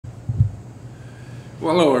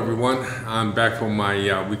Well, hello everyone. I'm back for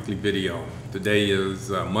my weekly video. Today is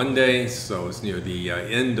Monday, so it's near the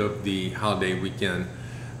end of the holiday weekend.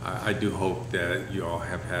 I do hope that you all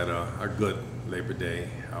have had a good Labor Day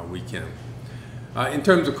weekend. In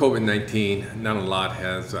terms of COVID-19, not a lot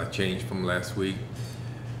has changed from last week.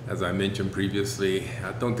 As I mentioned previously,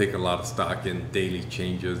 don't take a lot of stock in daily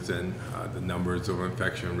changes and the numbers of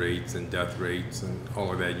infection rates and death rates and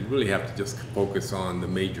all of that. You really have to just focus on the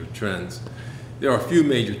major trends. There are a few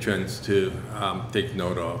major trends to take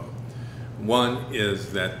note of. One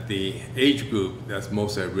is that the age group that's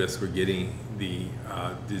most at risk for getting the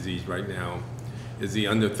disease right now is the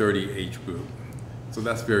under 30 age group. So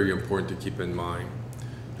that's very important to keep in mind.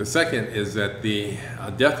 The second is that the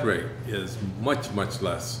death rate is much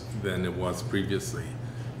less than it was previously.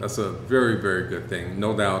 That's a very good thing.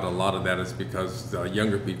 No doubt a lot of that is because the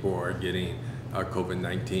younger people are getting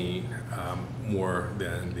COVID-19 more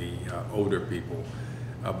than the older people.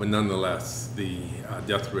 But nonetheless, the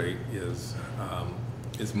death rate is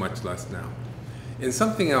much less now. And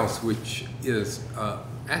something else which is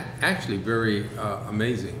actually very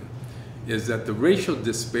amazing is that the racial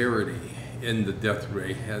disparity in the death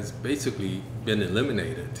rate has basically been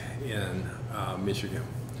eliminated in Michigan.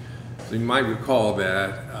 So you might recall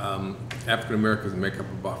that African Americans make up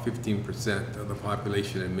about 15% of the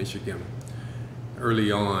population in Michigan.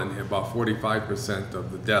 Early on, about 45%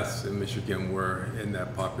 of the deaths in Michigan were in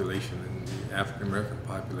that population, in the African American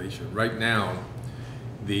population. Right now,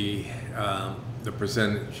 the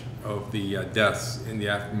percentage of the deaths in the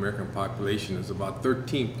African American population is about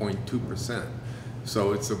 13.2%.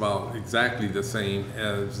 So it's about exactly the same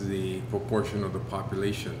as the proportion of the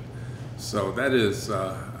population. So that is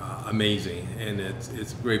amazing, and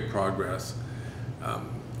it's great progress.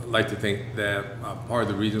 I'd like to think that part of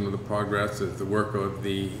the reason of the progress is the work of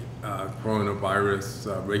the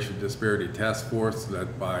Coronavirus Racial Disparity Task Force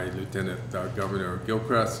led by Lieutenant Governor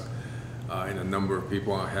Gilchrist, and a number of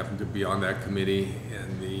people happen to be on that committee,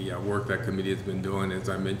 and the work that committee has been doing, as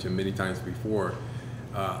I mentioned many times before,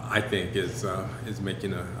 I think is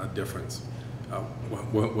making a difference.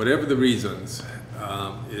 Whatever the reasons,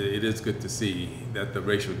 it is good to see that the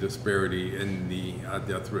racial disparity in the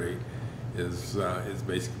death rate is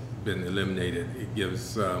basically been eliminated. It gives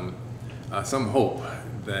some hope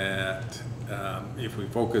that if we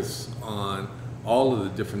focus on all of the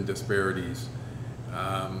different disparities,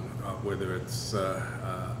 whether it's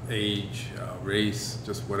age, race,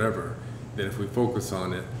 just whatever, that if we focus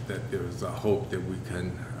on it, that there's a hope that we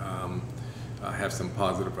can have some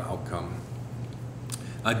positive outcome.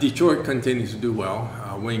 Detroit continues to do well.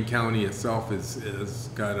 Wayne County itself has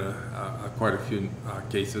got quite a few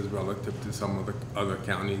cases relative to some of the other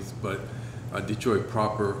counties, but Detroit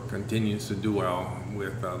proper continues to do well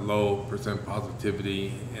with low %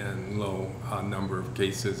 positivity and low number of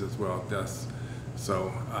cases as well as deaths.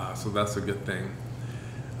 So that's a good thing.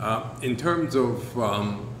 In terms of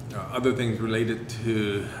other things related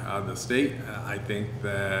to the state, I think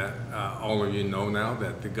that all of you know now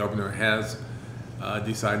that the governor has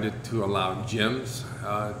decided to allow gyms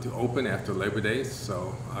to open after Labor Day,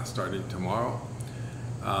 so starting tomorrow.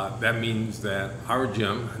 That means that our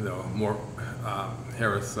gym, the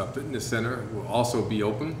Harris Fitness Center, will also be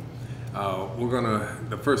open.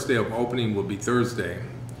 The first day of opening will be Thursday.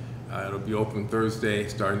 It'll be open Thursday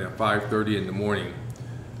starting at 5:30 in the morning.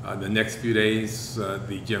 The next few days,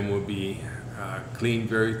 the gym will be cleaned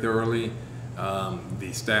very thoroughly.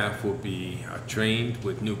 The staff will be trained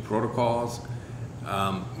with new protocols.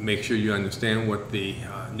 Make sure you understand what the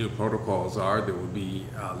new protocols are. There will be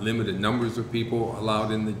limited numbers of people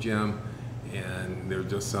allowed in the gym, and there are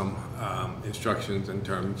just some instructions in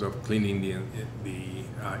terms of cleaning the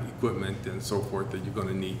equipment and so forth that you're going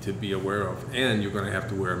to need to be aware of, and you're going to have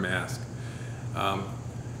to wear a mask.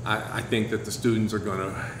 I think that the students are going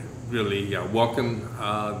to really welcome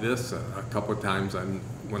this. A couple of times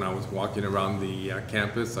when I was walking around the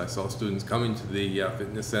campus, I saw students coming to the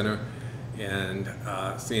fitness center and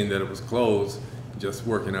seeing that it was closed, just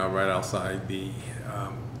working out right outside the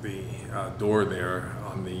door there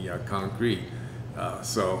on the concrete.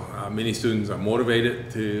 So many students are motivated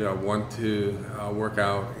to want to work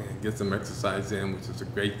out and get some exercise in, which is a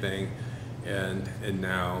great thing. And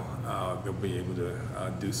now they'll be able to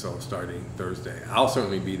do so starting Thursday. I'll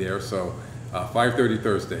certainly be there, so 5:30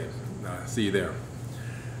 Thursday. See you there.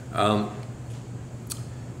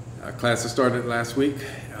 Classes started last week.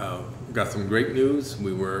 Got some great news.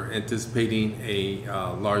 We were anticipating a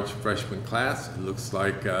large freshman class. It looks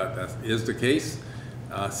like that is the case.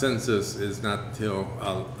 Census is not till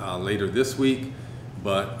later this week,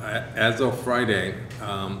 but as of Friday,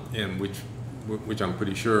 and which which I'm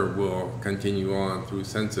pretty sure will continue on through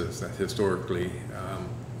census. That historically,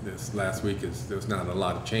 this last week there's not a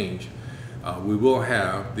lot of change. We will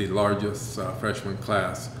have the largest freshman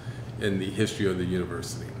class in the history of the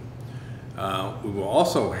university. We will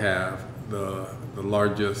also have the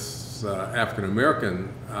largest African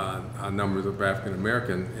American numbers of African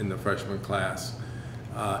American in the freshman class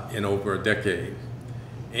in over a decade,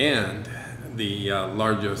 and the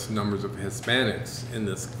largest numbers of Hispanics in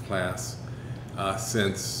this class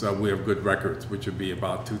since we have good records, which would be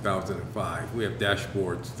about 2005. We have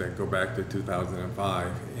dashboards that go back to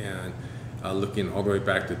 2005, and looking all the way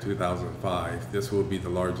back to 2005, this will be the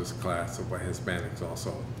largest class of Hispanics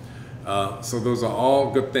also. So those are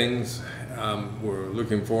all good things. We're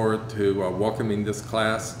looking forward to welcoming this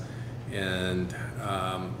class, and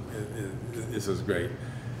this is great.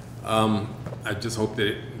 I just hope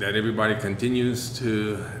that everybody continues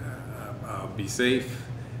to be safe,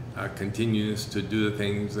 continues to do the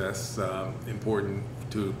things that's important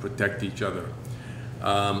to protect each other.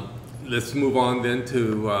 Let's move on then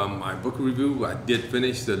to my book review. I did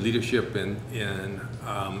finish the Leadership in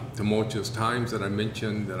Tumultuous Times that I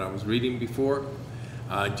mentioned that I was reading before.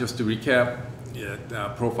 Just to recap, it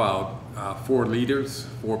profiled 4 leaders,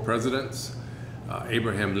 4 presidents,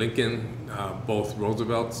 Abraham Lincoln, both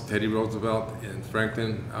Roosevelts, Teddy Roosevelt and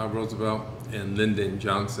Franklin Roosevelt, and Lyndon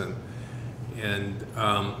Johnson. And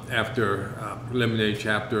after preliminary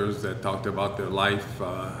chapters that talked about their life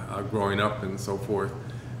growing up and so forth,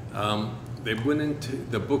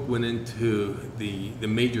 the book went into the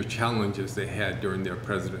major challenges they had during their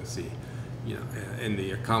presidency, and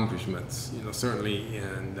the accomplishments. Certainly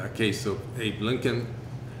in the case of Abe Lincoln,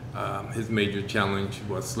 his major challenge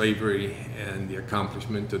was slavery and the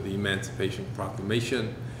accomplishment of the Emancipation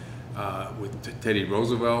Proclamation. With Teddy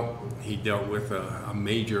Roosevelt, he dealt with a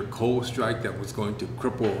major coal strike that was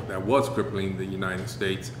crippling the United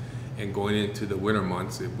States. And going into the winter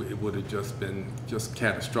months, it would have just been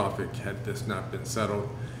catastrophic had this not been settled.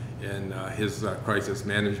 And his crisis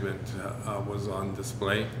management was on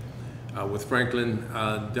display. With Franklin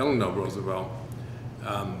Delano Roosevelt,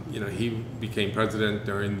 he became president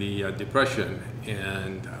during the Depression,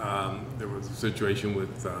 and there was a situation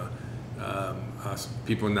with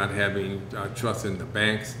people not having trust in the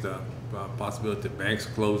banks, the possibility of banks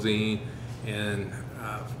closing, and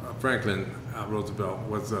Franklin Roosevelt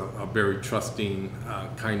was a very trusting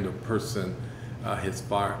kind of person. His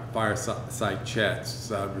fireside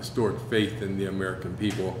chats restored faith in the American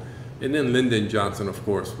people. And then Lyndon Johnson, of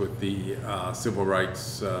course, with the civil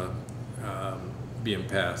rights being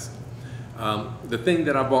passed. The thing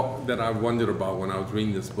that I wondered about when I was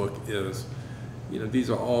reading this book is, these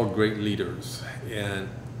are all great leaders, and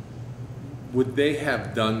would they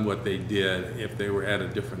have done what they did if they were at a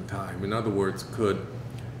different time? In other words, could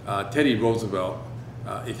Teddy Roosevelt,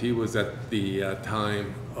 if he was at the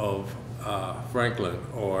time of Franklin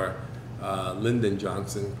or Lyndon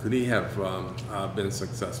Johnson, could he have been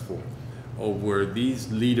successful? Or were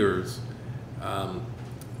these leaders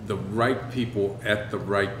the right people at the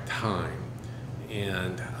right time?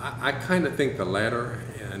 And I kind of think the latter,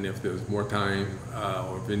 and if there's more time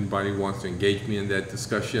or if anybody wants to engage me in that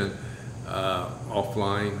discussion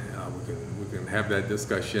offline, we can have that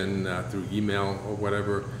discussion through email or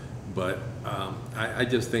whatever. But I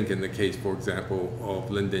just think in the case, for example,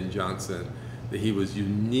 of Lyndon Johnson, that he was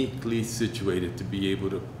uniquely situated to be able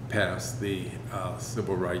to pass the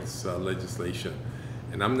civil rights legislation.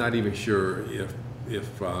 And I'm not even sure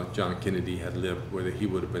if John Kennedy had lived, whether he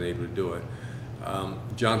would have been able to do it.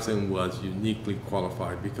 Johnson was uniquely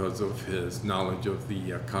qualified because of his knowledge of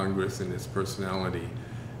the Congress and his personality.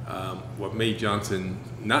 What made Johnson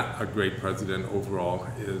not a great president overall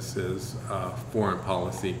is his foreign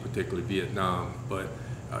policy, particularly Vietnam, but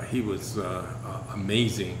he was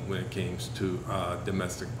amazing when it came to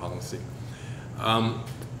domestic policy.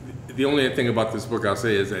 The only thing about this book I'll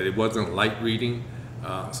say is that it wasn't light reading.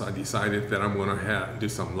 So I decided that I'm going to do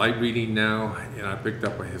some light reading now, and I picked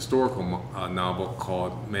up a historical novel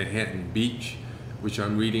called Manhattan Beach, which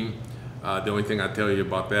I'm reading. The only thing I tell you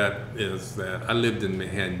about that is that I lived in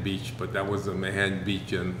Manhattan Beach, but that was a Manhattan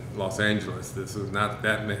Beach in Los Angeles. This is not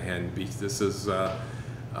that Manhattan Beach. This is a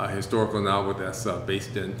historical novel that's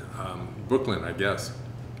based in Brooklyn, I guess,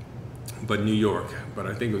 but New York, but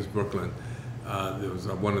I think it was Brooklyn. There was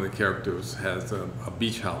one of the characters has a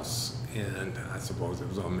beach house, and I suppose it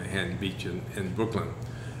was on Manhattan Beach in Brooklyn.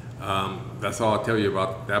 That's all I'll tell you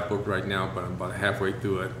about that book right now, but I'm about halfway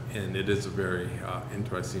through it, and it is a very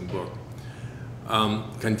interesting book.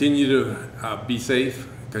 Continue to be safe,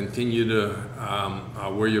 continue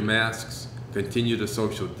to wear your masks, continue to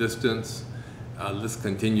social distance. Let's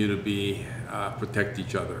continue to be protect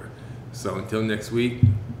each other. So until next week,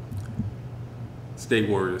 stay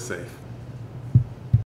warrior safe.